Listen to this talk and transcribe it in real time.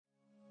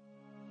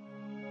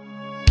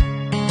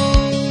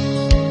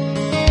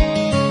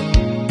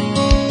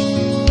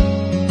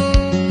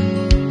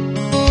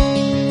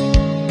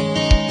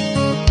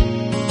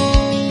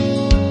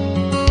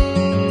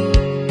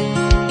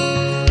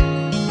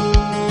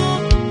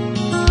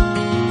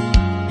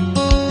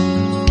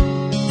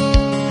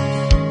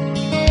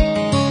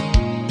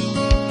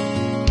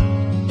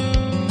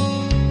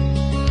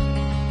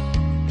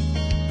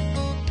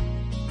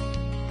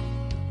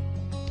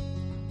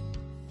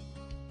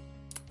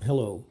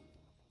Hello,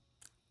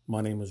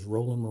 my name is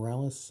Roland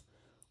Morales.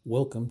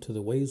 Welcome to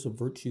the Ways of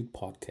Virtue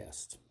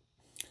podcast.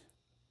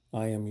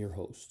 I am your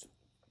host.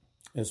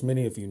 As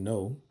many of you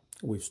know,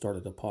 we've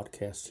started a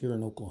podcast here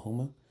in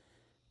Oklahoma,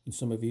 and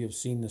some of you have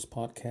seen this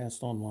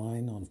podcast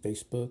online on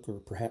Facebook or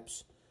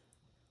perhaps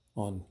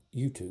on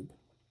YouTube.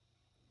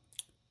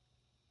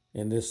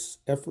 And this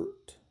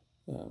effort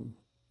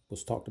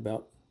was talked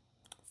about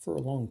for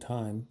a long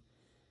time,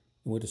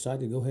 and we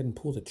decided to go ahead and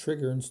pull the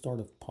trigger and start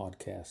a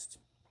podcast.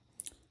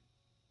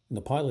 In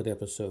the pilot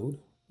episode,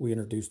 we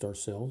introduced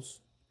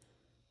ourselves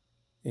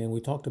and we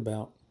talked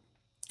about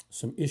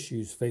some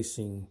issues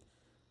facing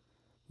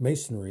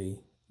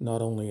Masonry,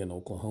 not only in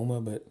Oklahoma,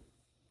 but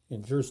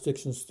in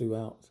jurisdictions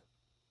throughout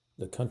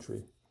the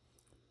country,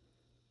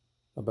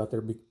 about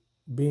there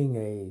being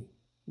a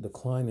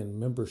decline in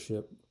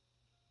membership,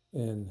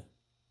 and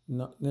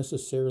not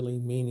necessarily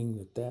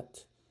meaning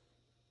that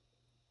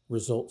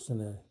results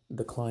in a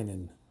decline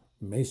in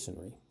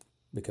Masonry,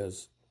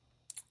 because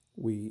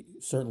we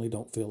certainly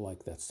don't feel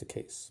like that's the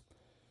case.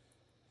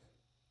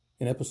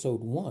 In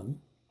episode 1,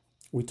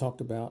 we talked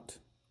about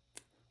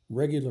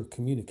regular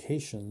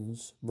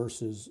communications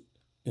versus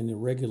an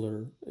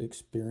irregular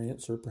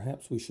experience, or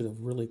perhaps we should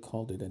have really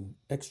called it an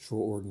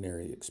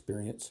extraordinary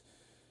experience.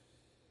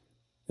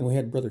 And we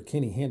had Brother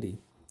Kenny Handy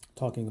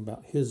talking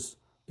about his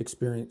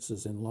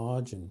experiences in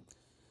Lodge and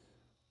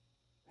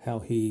how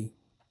he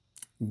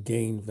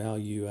gained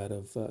value out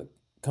of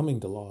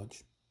coming to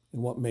Lodge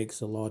and what makes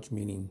a Lodge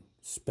meeting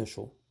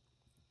special.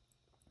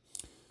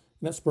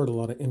 And that spurred a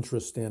lot of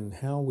interest in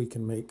how we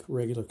can make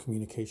regular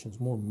communications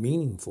more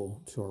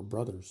meaningful to our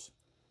brothers,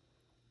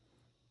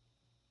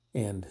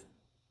 and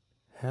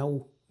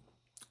how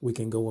we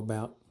can go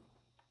about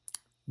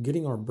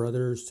getting our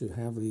brothers to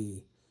have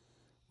the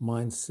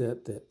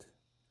mindset that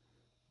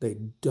they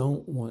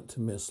don't want to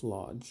miss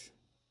Lodge.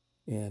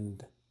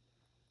 And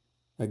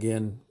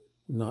again,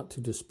 not to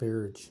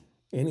disparage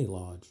any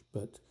Lodge,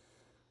 but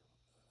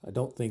I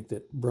don't think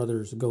that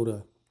brothers go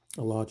to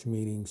a Lodge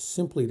meeting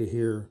simply to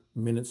hear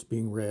minutes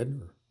being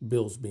read or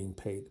bills being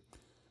paid.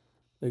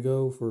 They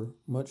go for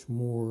much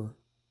more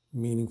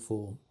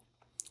meaningful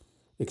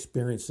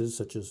experiences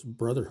such as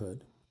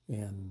brotherhood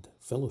and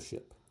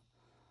fellowship.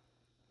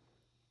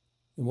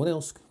 And what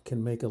else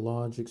can make a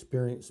Lodge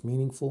experience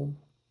meaningful?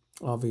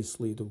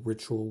 Obviously, the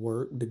ritual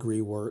work, degree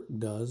work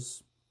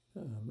does,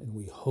 and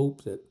we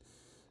hope that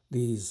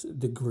these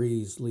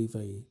degrees leave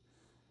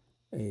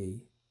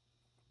a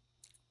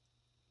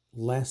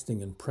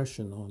lasting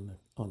impression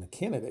on the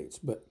candidates.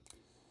 But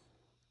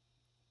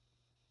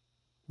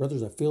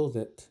brothers, I feel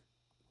that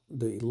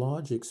the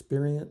Lodge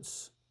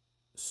experience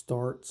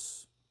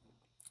starts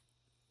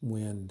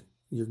when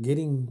you're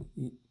getting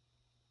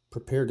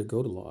prepared to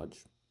go to Lodge.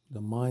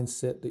 The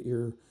mindset that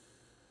you're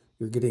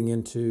getting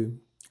into,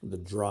 the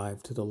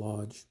drive to the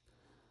Lodge.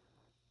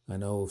 I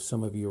know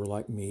some of you are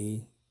like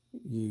me.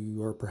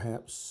 You are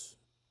perhaps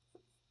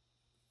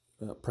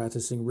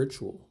practicing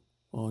ritual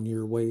on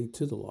your way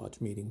to the Lodge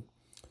meeting.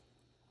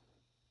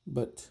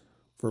 But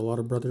for a lot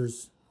of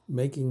brothers,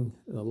 making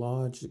the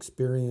Lodge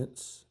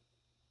experience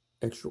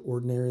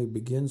extraordinary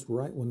begins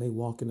right when they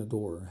walk in the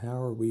door. How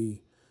are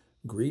we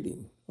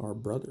greeting our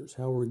brothers?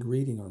 How are we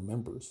greeting our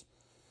members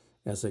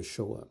as they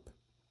show up?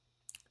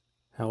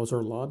 How is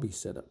our lobby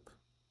set up?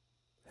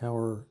 How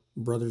are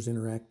brothers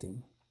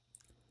interacting?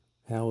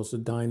 How is the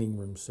dining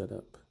room set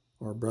up?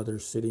 Are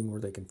brothers sitting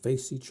where they can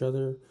face each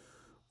other?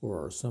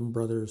 Or are some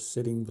brothers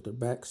sitting with their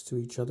backs to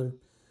each other?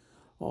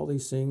 All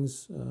these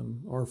things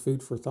are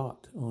food for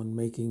thought on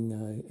making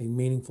a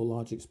meaningful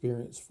Lodge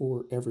experience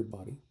for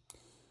everybody.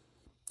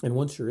 And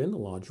once you're in the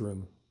Lodge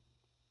room,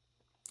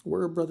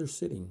 where are brothers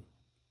sitting?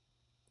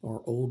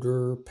 Are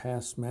older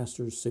past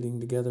masters sitting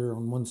together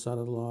on one side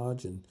of the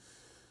Lodge and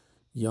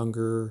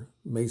younger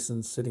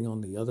Masons sitting on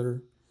the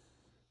other?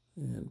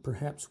 And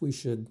perhaps we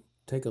should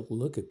take a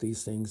look at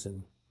these things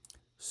and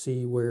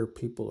see where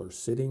people are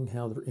sitting,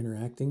 how they're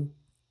interacting.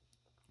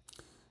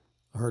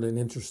 I heard an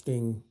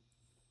interesting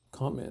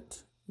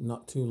comment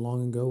not too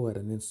long ago at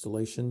an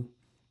installation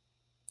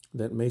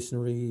that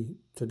Masonry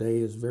today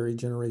is very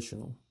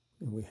generational,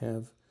 and we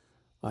have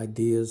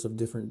ideas of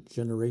different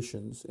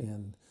generations,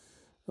 and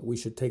we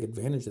should take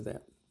advantage of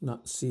that,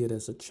 not see it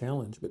as a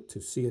challenge, but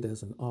to see it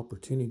as an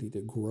opportunity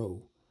to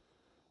grow,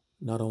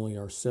 not only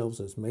ourselves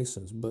as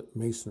Masons, but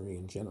Masonry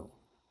in general.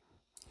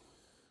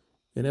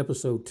 In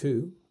episode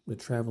 2, The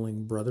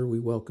Traveling Brother, we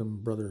welcome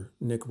Brother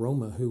Nick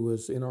Roma, who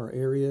was in our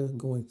area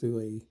going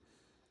through a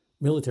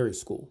military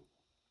school.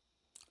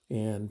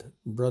 And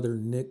Brother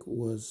Nick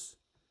was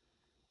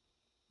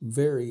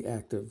very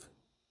active,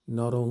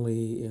 not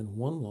only in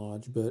one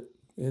lodge, but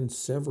in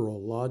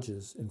several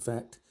lodges. In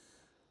fact,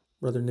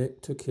 Brother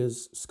Nick took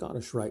his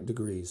Scottish Rite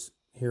degrees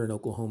here in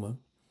Oklahoma.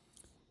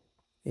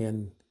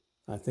 And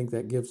I think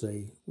that gives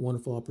a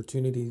wonderful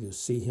opportunity to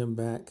see him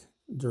back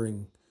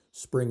during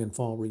spring and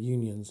fall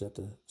reunions at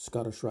the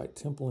Scottish Rite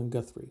Temple in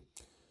Guthrie.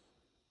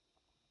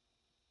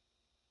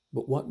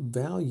 But what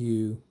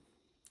value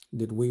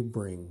did we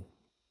bring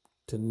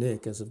to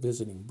Nick as a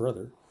visiting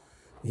brother?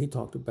 he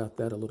talked about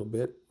that a little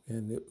bit,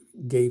 and it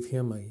gave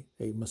him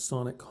a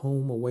Masonic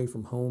home away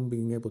from home,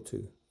 being able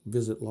to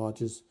visit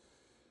lodges.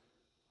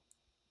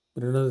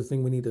 But another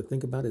thing we need to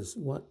think about is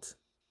what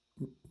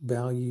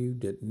value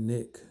did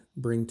Nick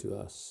bring to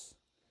us?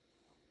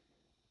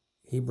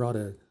 He brought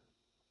a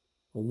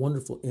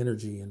wonderful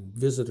energy, and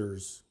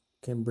visitors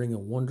can bring a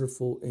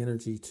wonderful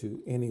energy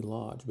to any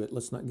lodge. But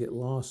let's not get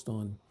lost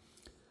on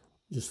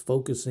just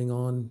focusing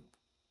on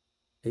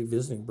a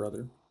visiting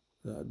brother.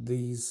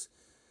 These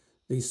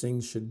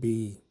things should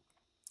be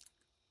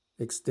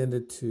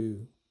extended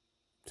to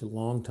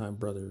longtime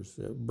brothers,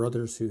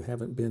 brothers who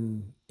haven't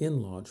been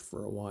in lodge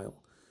for a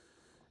while.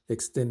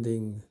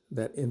 Extending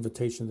that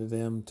invitation to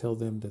them, tell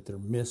them that they're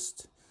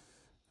missed,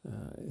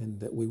 and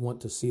that we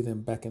want to see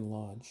them back in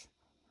lodge.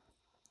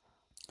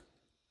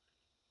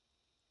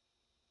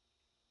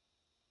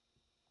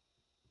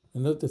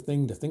 Another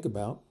thing to think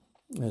about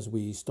as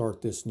we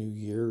start this new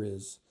year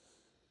is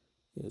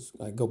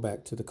I go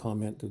back to the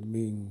comment of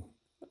being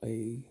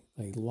a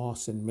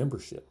loss in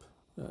membership.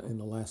 In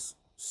the last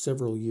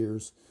several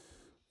years,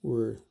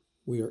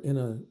 we are in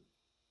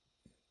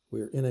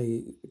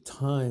a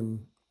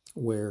time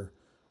where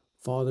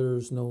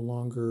fathers no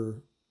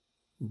longer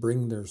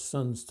bring their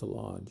sons to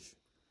lodge.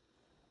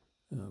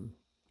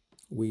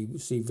 We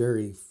see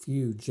very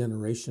few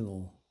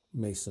generational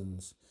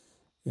Masons,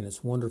 and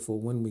it's wonderful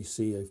when we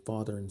see a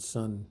father and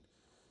son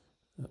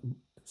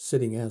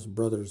sitting as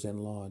brothers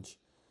in lodge.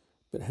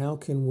 But how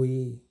can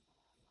we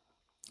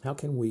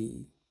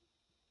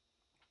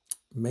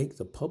make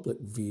the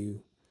public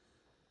view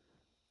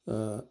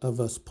of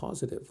us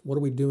positive? What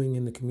are we doing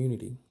in the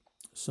community?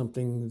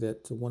 Something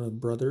that one of the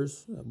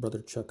brothers,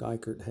 Brother Chuck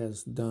Eichert,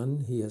 has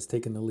done. He has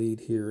taken the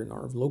lead here in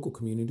our local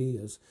community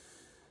as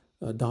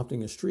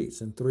adopting a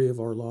streets, and 3 of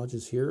our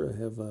lodges here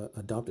have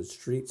adopted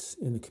streets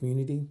in the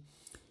community.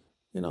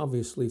 And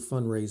obviously,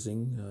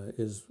 fundraising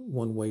is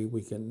one way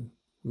we can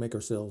make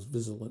ourselves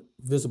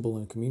visible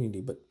in the community.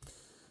 But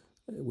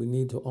we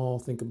need to all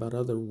think about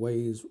other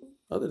ways,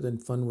 other than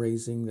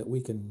fundraising, that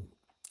we can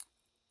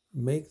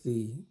make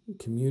the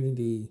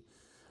community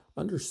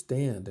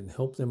understand and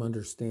help them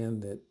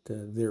understand that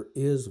there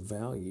is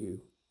value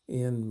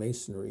in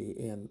Masonry.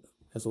 And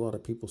as a lot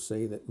of people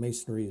say, that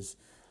Masonry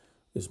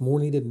is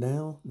more needed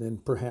now than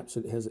perhaps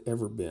it has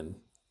ever been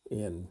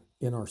in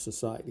our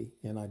society.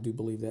 And I do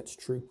believe that's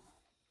true.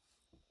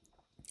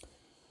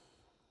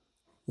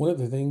 One of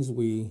the things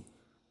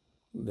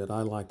that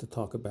I like to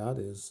talk about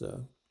is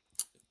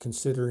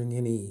considering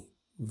any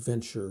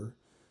venture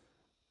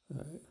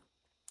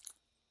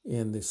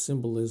and the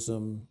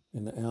symbolism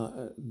and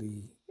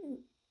the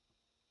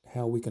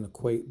how we can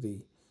equate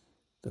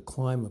the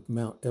climb of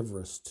Mount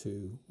Everest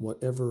to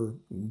whatever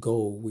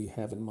goal we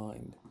have in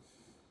mind.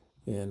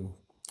 And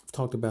I've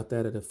talked about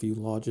that at a few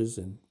lodges,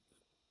 and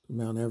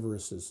Mount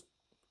Everest is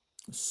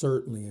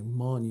certainly a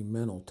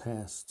monumental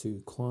task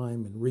to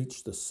climb and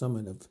reach the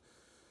summit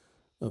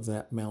of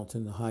that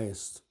mountain, the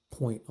highest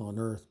point on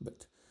earth.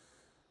 But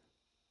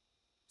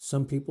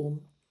some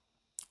people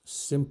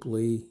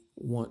simply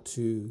want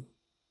to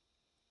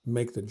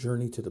make the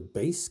journey to the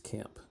base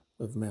camp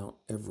of Mount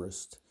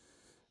Everest.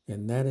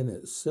 And that in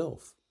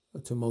itself,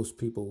 to most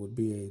people, would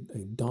be a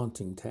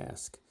daunting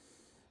task.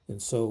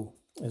 And so,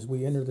 as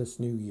we enter this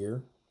new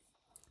year,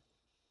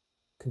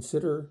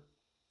 consider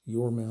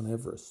your Mount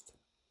Everest.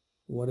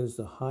 What is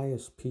the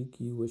highest peak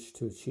you wish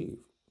to achieve?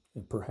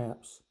 And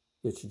perhaps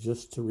it's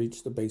just to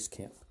reach the base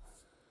camp,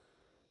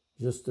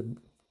 just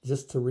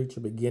to reach a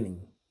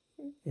beginning,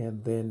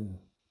 and then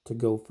to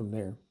go from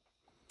there.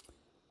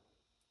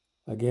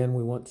 Again,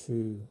 we want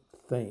to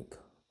thank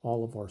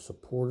all of our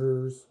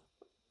supporters,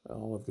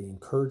 all of the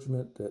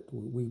encouragement that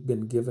we've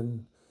been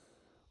given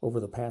over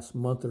the past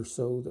month or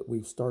so that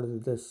we've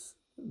started this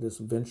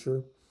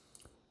venture.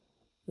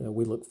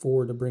 We look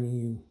forward to bringing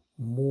you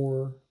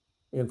more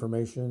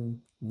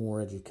information,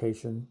 more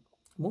education,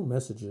 more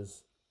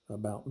messages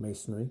about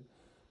Masonry.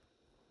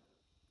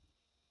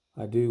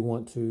 I do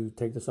want to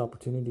take this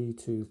opportunity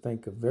to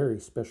thank a very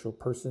special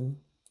person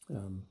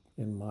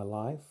in my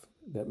life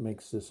that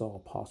makes this all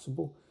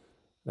possible.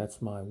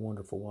 That's my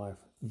wonderful wife,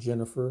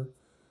 Jennifer,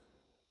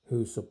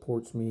 who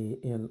supports me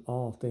in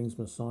all things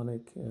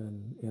Masonic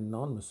and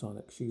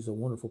non-Masonic. She's a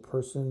wonderful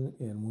person,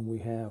 and when we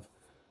have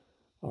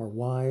our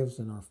wives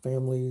and our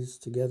families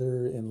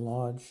together in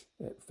lodge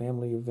at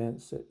family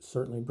events, it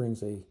certainly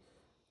brings a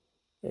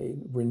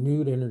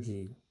renewed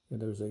energy.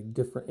 And there's a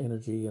different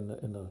energy in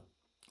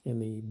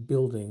the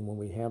building when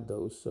we have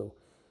those. So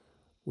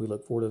we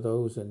look forward to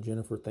those. And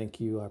Jennifer, thank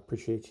you. I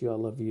appreciate you. I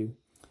love you.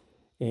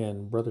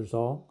 And brothers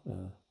all,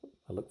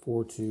 I look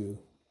forward to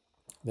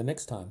the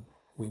next time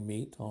we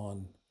meet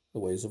on the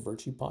Ways of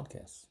Virtue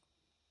podcast.